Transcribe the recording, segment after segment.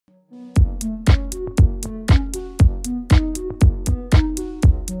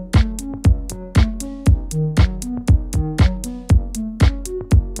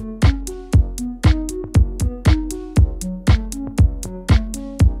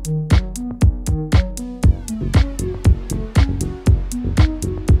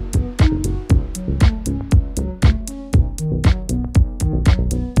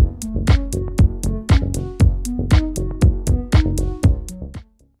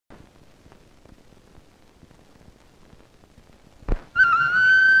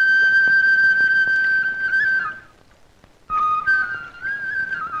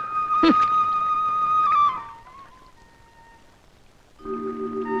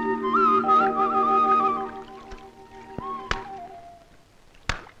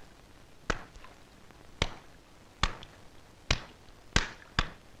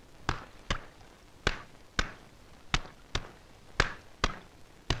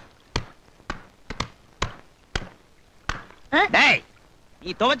டேய், நீ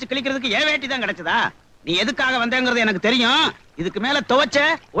துவைச்சு கிழிக்கிறதுக்கு ஏன் வேட்டி தான் கிடைச்சதா? நீ எதுக்காக வந்தேங்கிறது எனக்கு தெரியும். இதுக்கு மேல துவைச்ச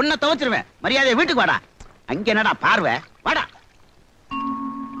உன்னை துவைச்சிருவேன். மரியாதை வீட்டுக்கு வாடா. அங்க என்னடா பார்வை? வாடா.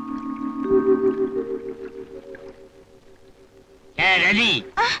 ரவி,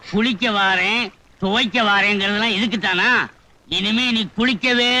 குளிக்க வாரேன் துவைக்க வாரேங்கிறதுலாம் இதுக்குத்தானா? இனிமே நீ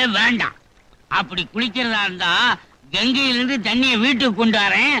குளிக்கவே வேண்டாம். அப்படி குளிக்கிறதா இருந்தா கங்கையிலிருந்து தண்ணிய வீட்டுக்கு கொண்டு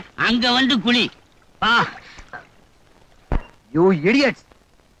வரேன், அங்க வந்து குளி. வா. யூ இடியட்ஸ்,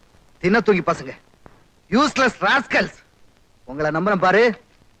 தின்ன தூக்கி பசங்க, யூஸ்லெஸ் ராஸ்கல்ஸ். உங்களை நம்புறேன் பாரு,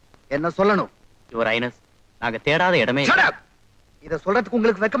 என்ன சொல்லணும்? யுவர் ஹைனஸ், நாங்க தேடாத இடமே. இத சொல்றதுக்கு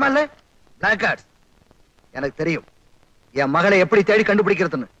உங்களுக்கு வெக்கமா இல்ல? பிளாக்கர்ட்ஸ், எனக்கு தெரியும் என் மகளை எப்படி தேடி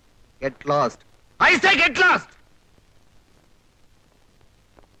கண்டுபிடிக்கிறதுன்னு. கெட் லாஸ்ட், ஐ say get lost.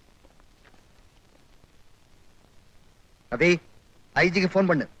 Ravi, ஐஜிக்கு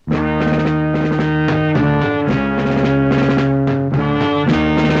phone பண்ணு.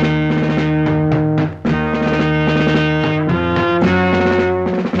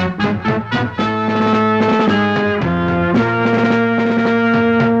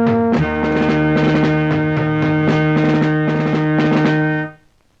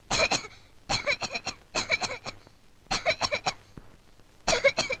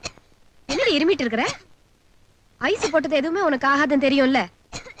 ஐஸ் போட்டது எதுவுமே உனக்கு ஆகாதுன்னு தெரியும்ல.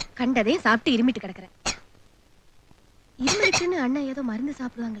 கண்டதே சாப்பிட்டு இருமிட்டு கிடக்குற. இருமிட்டுன்னு அண்ணன் ஏதோ மருந்து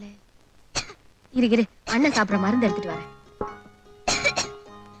சாப்பிடுவாங்களே. இரு, அண்ணன் சாப்பிடுற மருந்து எடுத்துட்டு வரேன்.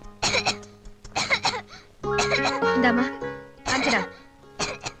 இந்தாமா காஞ்சனா,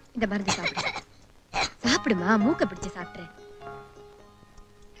 இந்த மருந்து சாப்பிடுமா. மூக்க பிடிச்சு சாப்பிட்டுரு.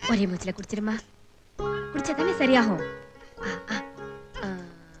 ஒரே மூச்சுல குடிச்சிருமா. குடிச்சா தானே சரியாகும்.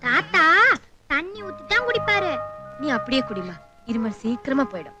 தாத்தா தண்ணி ஊத்திட்டான் குடிப்பாரு. நீ அப்படியே குடிமா, இருமல் சீக்கிரமா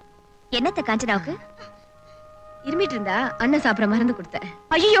போயிடும். என்னத்த காஞ்சனாவுக்கு? இருமிட்டு இருந்தா அண்ணன் சாப்பிட மருந்து கொடுத்தேன்.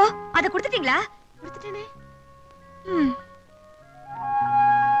 ஐயோ, அத கொடுத்துட்டீங்களா? கொடுத்துட்டேனே.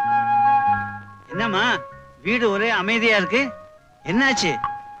 என்னம்மா வீடு ஒரே அமைதியா இருக்கு, என்னாச்சு?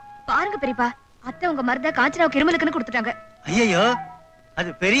 பாருங்க பெரியப்பா, அத்தை உங்க மருந்த காஞ்சனாவுக்கு இருமலுக்குன்னு கொடுத்துட்டாங்க. ஐயோ,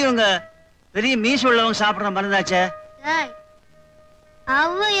 அது பெரியவங்க, பெரிய மீச உள்ளவங்க சாப்பிடுற மருந்தாச்சே.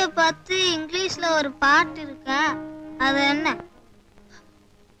 அவ்வைய பார்த்து இங்கிலீஷ்ல ஒரு பாட்டு இருக்கா, அது என்ன?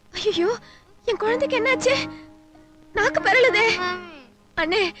 ஐயோ, என் குழந்தைக்கு என்னாச்சு? நாக்கு பரலுதே.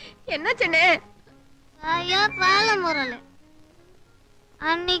 அண்ணே, என்னாச்சண்ணே? ஐயா பாலமுரல்,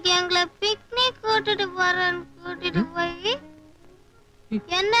 அன்னைக்கு எங்களை பிக்னிக் கூட்டிட்டு போறேன்னு கூட்டிட்டு போய்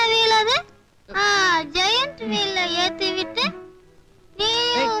என்ன வீல் அது? ஜெயண்ட் வீல்ல ஏத்தி விட்டு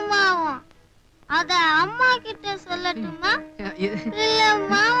நீயும் உமாவும் அத அம்மா கிட்ட சொல்லட்டுமா இல்ல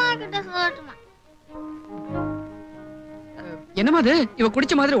மாமா கிட்ட சொல்லட்டுமா? என்னமா அது? இவ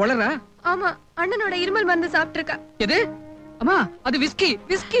குடிச்ச மாதிரி உளறா? ஆமா, அண்ணனோட இருமல் மருந்து சாப்பிட்டு இருக்கா. எது? அம்மா, அது விஸ்கி.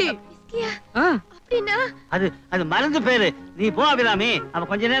 விஸ்கியா? அப்படின்னா அது மருந்து பேரு. நீ போ அபிராமி, அவ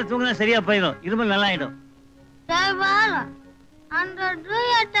கொஞ்ச நேரம் தூங்கினா சரியா போயிடும், இருமல் நல்லா ஆயிடும். அந்த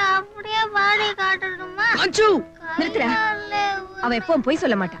டூயட்ட அப்படியே பாடி காட்டணுமா? நிறுத்துற. அவ எப்பவும் போய்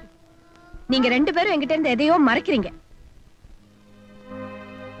சொல்ல மாட்டான். நீங்க ரெண்டு பேரும் என்கிட்ட இருந்து எதையோ மறைக்கிறீங்க.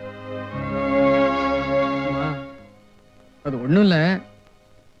 அது ஒண்ணும் இல்ல,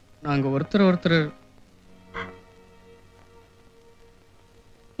 நாங்க ஒருத்தர்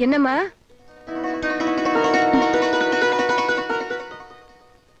என்னம்மா?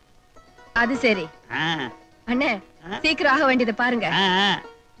 அது சரி. அண்ணே, சீக்கிரம் ஆக வேண்டியதை பாருங்க.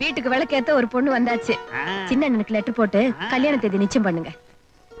 வீட்டுக்கு விளக்கேத்த ஒரு பொண்ணு வந்தாச்சு. சின்ன அண்ணனுக்கு லெட்டர் போட்டு கல்யாண தேதி நிச்சயம் பண்ணுங்க.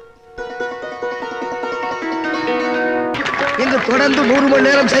 எங்க தொடர்ந்து 100 மணி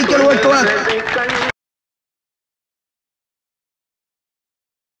நேரம் சைக்கிள் ஓட்டுவார்.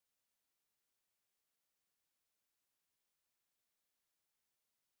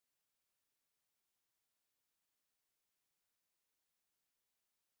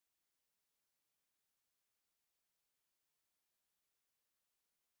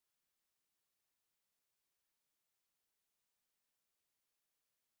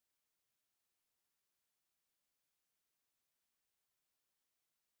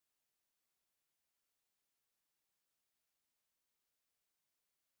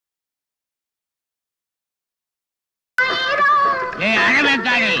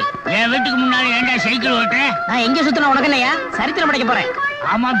 என் வீட்டுக்கு முன்னாடி ஏன்டா சைக்கிள் ஓட்டுறேன்? நான் எங்க சுத்தின உனக்கு இல்லையா? சரித்திரம் படைக்க போறேன்.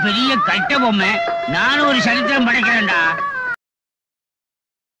 ஆமா, பெரிய கட்ட பொம்மை, நானும் ஒரு சரித்திரம் படைக்கிறேன்டா.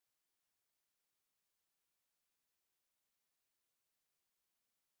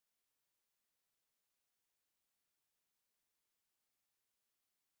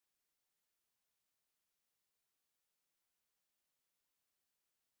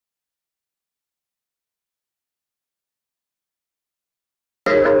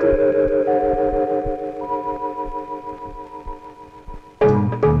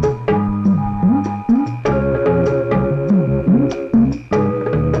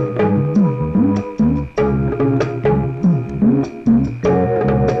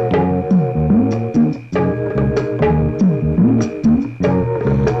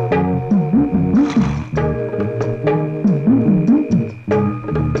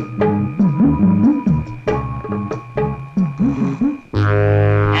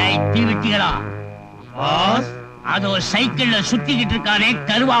 சைக்கிள்ல சுத்திக்கிட்டு இருக்கானே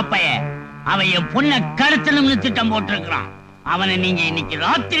கருவாப்பைய, அவன் என் பொண்ணை கடத்தணும்னு திட்டம் போட்டிருக்கிறான். அவனை நீங்க இன்னைக்கு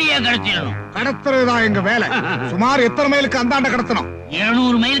ராத்திரியே கடத்திடணும். கடத்துறதுதான் எங்க வேலை. சுமார் எத்தனை மைலுக்கு அந்தாண்ட கடத்தணும்?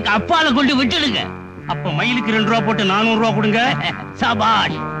 200 மைலுக்கு அப்பால கொண்டு விட்டுடுங்க. அப்ப மைலுக்கு 2 ரூபா போட்டு 400 ரூபா கொடுங்க.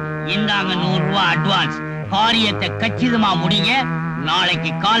 சபாஷ், இந்தாங்க 100 ரூபா அட்வான்ஸ். காரியத்தை கச்சிதமா முடிங்க.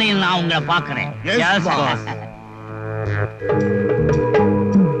 நாளைக்கு காலையில் நான் உங்களை பாக்குறேன்.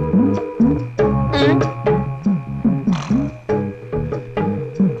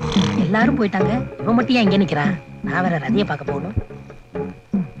 எல்லாரும் போயிட்டாங்க, இவன் மட்டும் ஏன் இங்க நிக்கிறான்? நான் வேற ரதியை பார்க்க போகணும்.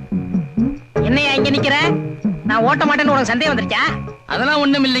 என்னையா இங்க நிக்கிற? நான் ஓட்ட மாட்டேன்னு உனக்கு சந்தேகம் வந்துருச்சா? அதெல்லாம்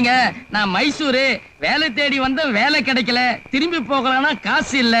ஒண்ணும் இல்லைங்க. நான் மைசூரு வேலை தேடி வந்த, வேலை கிடைக்கல. திரும்பி போகலாம்னா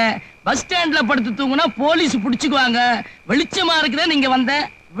காசு இல்ல. பஸ் ஸ்டாண்ட்ல படுத்து தூங்குனா போலீஸ் புடிச்சுக்குவாங்க. வெளிச்சமா இருக்குதே நீங்க வந்த,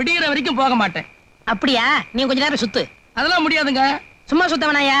 விடிகிற வரைக்கும் போக மாட்டேன். அப்படியா? நீ கொஞ்ச நேரம் சுத்து. அதெல்லாம் முடியாதுங்க. சும்மா சுத்த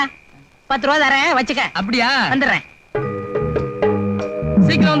வேணாயா? 10 ரூபா தரேன், வச்சுக்க. அப்படியா? வந்துடுறேன்.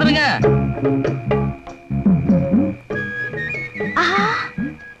 சீக்கிரம் வந்துருங்க.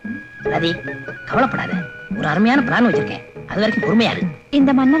 ரதி, கவலைப்படாத. ஒரு அருமையான பிளான் வச்சிருக்கேன். அது வரைக்கும் பொறுமையா இரு.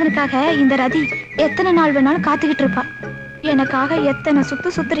 இந்த மன்னவனுக்காக இந்த ரதி எத்தனை நாள் வேணாலும் காத்துக்கிட்டு இருப்பா. எனக்காக எத்தனை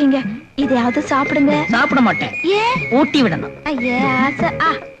சுத்துறீங்க. இதையாவது சாப்பிடுங்க. சாப்பிட மாட்டேன். ஏன்? ஊட்டி விடணும். ஐயே ஆசை.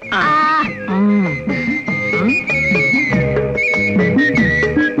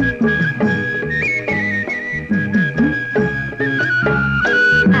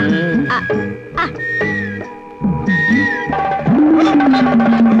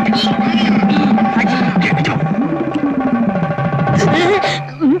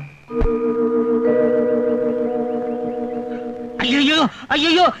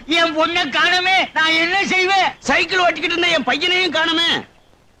 ஐயோ, என் பொண்ணை காணுமே. நான் என்ன செய்வேன்? சைக்கிள் ஓட்டிக்கிட்டு இருந்த என் பையனையும் காணுமே.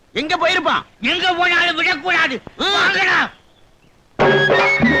 எங்க போயிருப்பான்? எங்க போனாலும் விடக்கூடாது. வாங்கடா.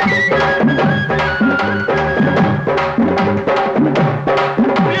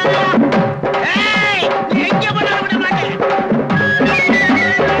 எங்க போனாலும் விட மாட்டேன்.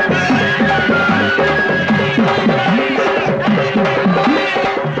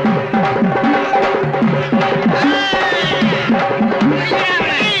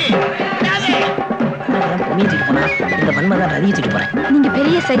 இந்த மன்மதான் ரதியை தூக்கிட்டு போறேன். நீங்க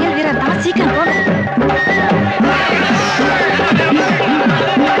பெரிய செயல் வீரர் தான். சீக்கிரம் போங்க.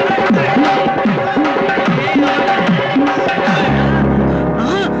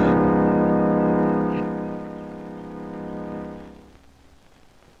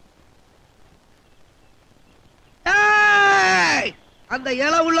 அந்த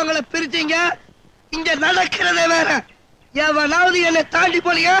இல உள்ளவங்களை பிரிச்சீங்க. இங்க நடக்கிறதே வேற. எவனாவது என்னை தாண்டி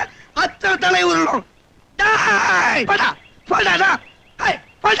போனீங்க, அத்தனை தலை உருளும். போடா போடா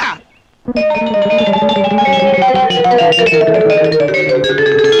போடா.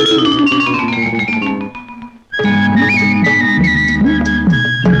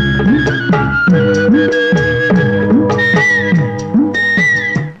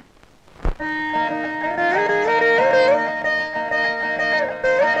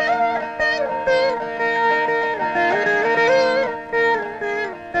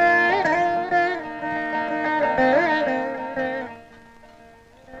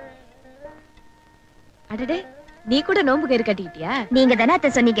 நீ கூட நோம்பு கயிறு கட்டிக்கிட்டியா? நீங்க தானே அத்தை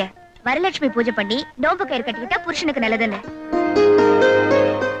சொன்னீங்க, வரலட்சுமி பூஜை பண்ணி நோம்பு கயிறு கட்டிக்கிட்டா புருஷனுக்கு நல்லதுன்னு.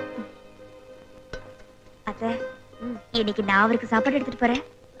 அத்தை, இன்னைக்கு நான் அவருக்கு சாப்பாடு எடுத்துட்டு போறேன்.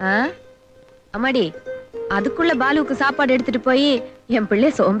 அம்மாடி, அதுக்குள்ள பாலுவுக்கு சாப்பாடு எடுத்துட்டு போய் என்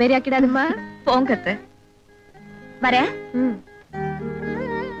பிள்ளைய சோம்பேறி ஆக்கிடாதுமா. போங்க அத்தை. வரேன்.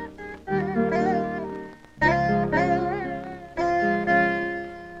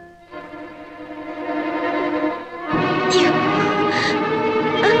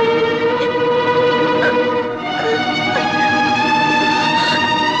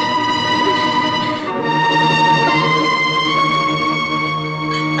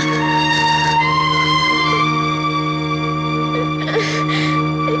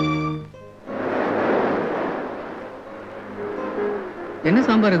 என்ன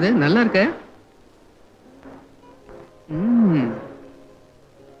சாம்பார் இது? நல்லா இருக்க.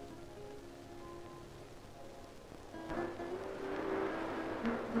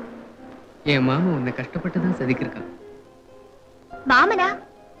 என் மாமா உன்னை கஷ்டப்பட்டுதான் செதுக்கிருக்கான். மாமனா?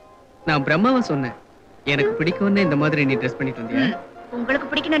 நான் பிரம்மாவை சொன்னேன். எனக்கு பிடிக்கும்னு இந்த மாதிரி நீ ட்ரெஸ் பண்ணிட்டு வந்தியா? உங்களுக்கு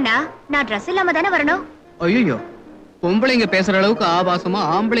பிடிக்கணும்னா நான் ட்ரெஸ் இல்லாம தானே வரணும். ஐயோ, பொம்பளைங்க பேசுற அளவுக்கு ஆபாசமா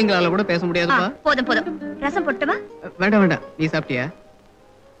ஆம்பளைங்களால கூட பேச முடியாதுப்பா. போதும் போதும், ரசம் போட்டுமா? வேண்டாம் வேண்டாம், நீ சாப்பிட்டியா?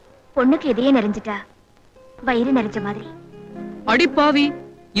 பொண்ணுக்கு எதையே நிறைஞ்சிட்டா வயிறு நிறைஞ்ச மாதிரி. அடி பாவி,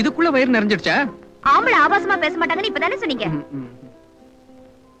 இதுக்குள்ள வயிறு நிறைஞ்சிடுச்சா? ஆம்பளை ஆபாசமா பேச மாட்டாங்கன்னு இப்பதானே சொன்னீங்க.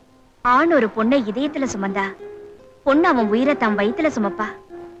 ஆண் ஒரு பொண்ணை இதயத்துல சுமந்தா பொண்ணு அவன் உயிரை தன் வயித்துல சுமப்பா.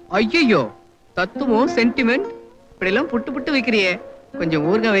 ஐயோ, தத்துவம் சென்டிமெண்ட் இப்படி எல்லாம் புட்டு புட்டு வைக்கிறியே. கொஞ்சம்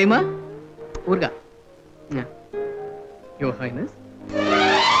ஊர்கா வைமா. ஊர்கா. Your highness.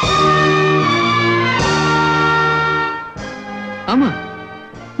 ஆமா,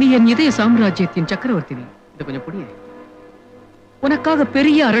 நீ என் இதய சாம்ராஜ்யத்தின் சக்கரவர்த்தி. இதை கொஞ்சம் புரிய. உனக்காக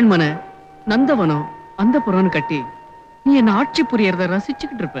பெரிய அரண்மனை, நந்தவனம், அந்த புறம் கட்டி நீ என்ன ஆட்சி புரியறத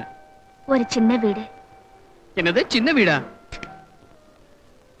ரசிச்சுக்கிட்டு இருப்ப. ஒரு சின்ன வீடு. என்னது சின்ன வீடா?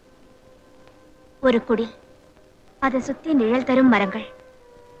 ஒரு குடி, அதை சுத்தி நிழல் தரும் மரங்கள்,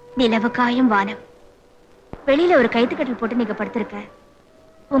 நிலவு காயும் வானம். வெளியில ஒரு கைத்துக்கட்டில் போட்டு நீங்க படுத்திருக்க.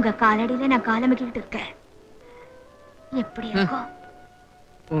 உங்க காலடியில நான் காலமிக்கிட்டு இருக்கேன். எப்படி இருக்கும்?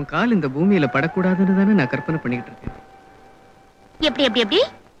 உன் கால் இந்த பூமியில படக்கூடாதுன்னு தானே நான் கற்பனை பண்ணிக்கிட்டு இருக்கேன். எப்படி எப்படி எப்படி?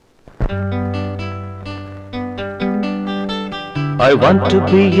 I want to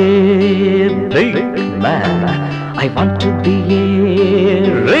be a big man. I want to be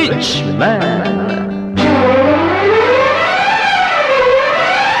a rich man.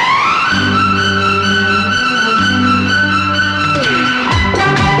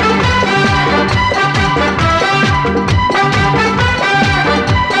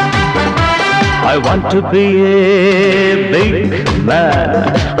 I want to be a big man.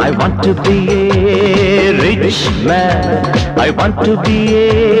 I want to be a rich man. I want to be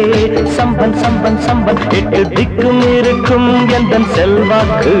a someone. எட்டு திக்கும் இருக்கும் எந்தன்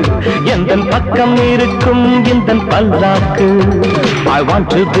செல்வாக்கு, எந்தன் பக்கம் இருக்கும் எந்தன் பல்லாக்கு. I want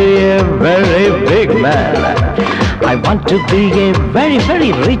to be a very big man. I want to be a very,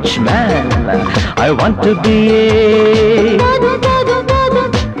 very rich man. I want to be a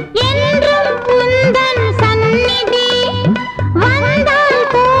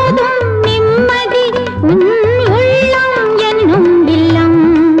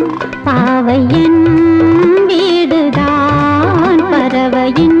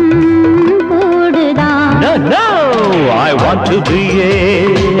I want to be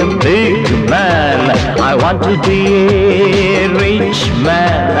a big man. I want to be a rich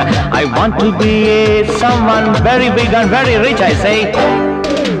man. I want to be a someone very big and very rich, I say.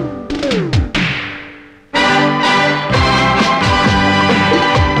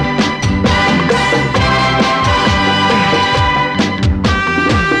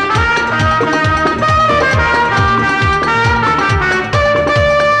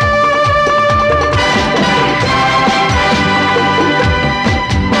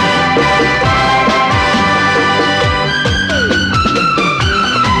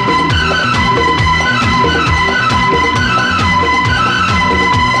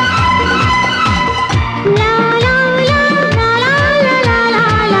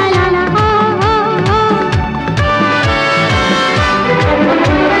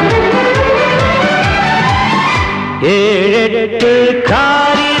 ஏழெட்டு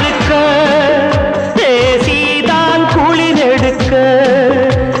car இருக்க, ஏசிதான் குளிரெடுக்க.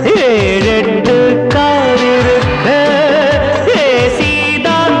 ஏழெட்டு car இருக்க,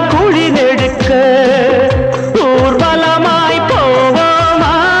 ஏசிதான் குளிரெடுக்க. ஊர்வலமாய்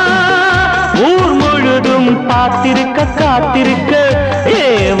போவோமா, ஊர் முழுதும் பார்த்திருக்க காத்திருக்க.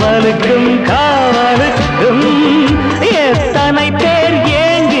 ஏவலுக்கும் காவலுக்கும் எத்தனை பேர்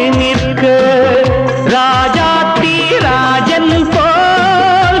ஏங்கி நிற்க. ராஜா ராஜன்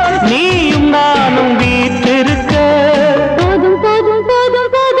போல் நீயும் நானும் வீட்டிருக்க. போதும் போதும் போதும்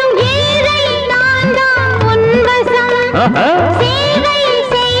போதும், ஏழை நான் தான் உன்வசம். சேவை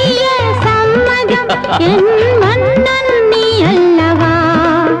செய்ய சம்மதம், என் மன்னன் நீ அல்லவா.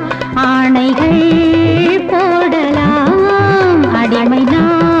 ஆணைகள் போடலாம், அடிமை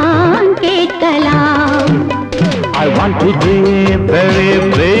நான் கேட்கலாம். I want to be a very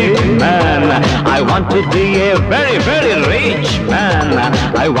big man. I want to be a very, very rich man.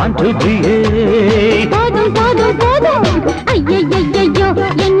 I want to be a... போதும் போதும் போதும், ஐயையையோ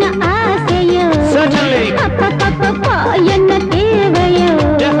என்ன ஆசையோ. Certainly. அப்பப்பப்பப்பா என்ன தேவையோ.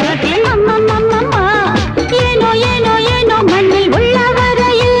 Definitely. அம்மம்மம்மம்மா, ஏனோ ஏனோ ஏனோ மண்ணில் உள்ள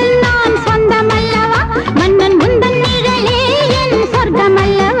வரையில் நான் சொந்தமல்லவா. மன்னன் முந்தன் நிழலே என்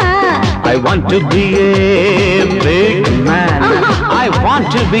சொர்க்கமல்லவா. I want to be a big man. I want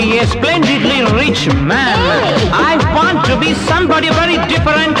to be a splendidly rich man. I want to be somebody very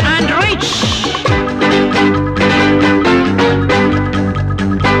different and rich.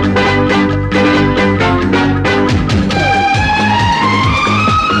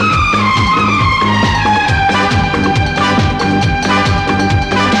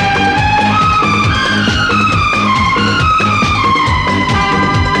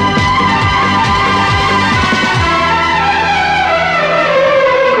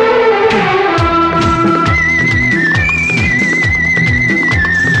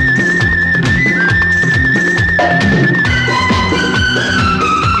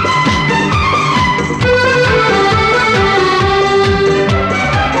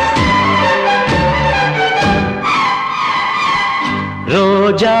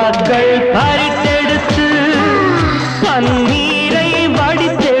 ரோஜாக்கள் பறித்தெடுத்து பன்னீரை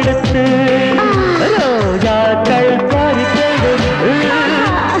வடித்தெடுத்து ரோஜாக்கள் பறித்தெடுத்து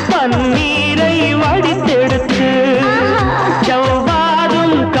பன்னீரை வடித்தெடுத்து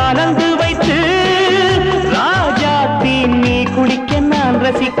செவ்வாதும் கலந்து வைத்து ராஜாத்தி நீ குடிக்க நான்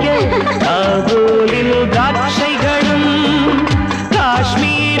ரசிக்க காதோலில் திராட்சைகளும்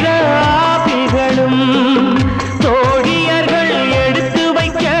காஷ்மீர ஆப்பிள்களும் தோழியர்கள் எடுத்து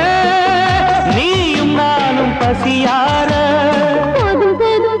வைக்க நீயும் நானும் பசியார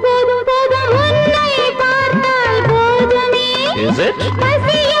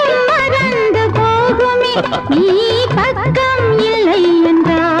நீ பக்கம் இல்லை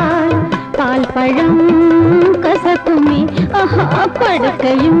என்றால் பால் பழம் கசக்குமே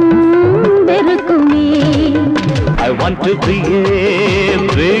படுக்கையும் வெறுக்குமே. I want to be a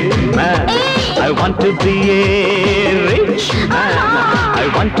big man. I want to be a rich man. I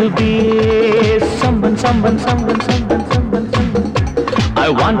want to be someone. I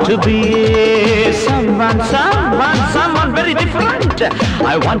want to be someone very different.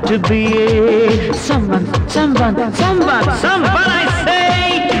 I want to be someone.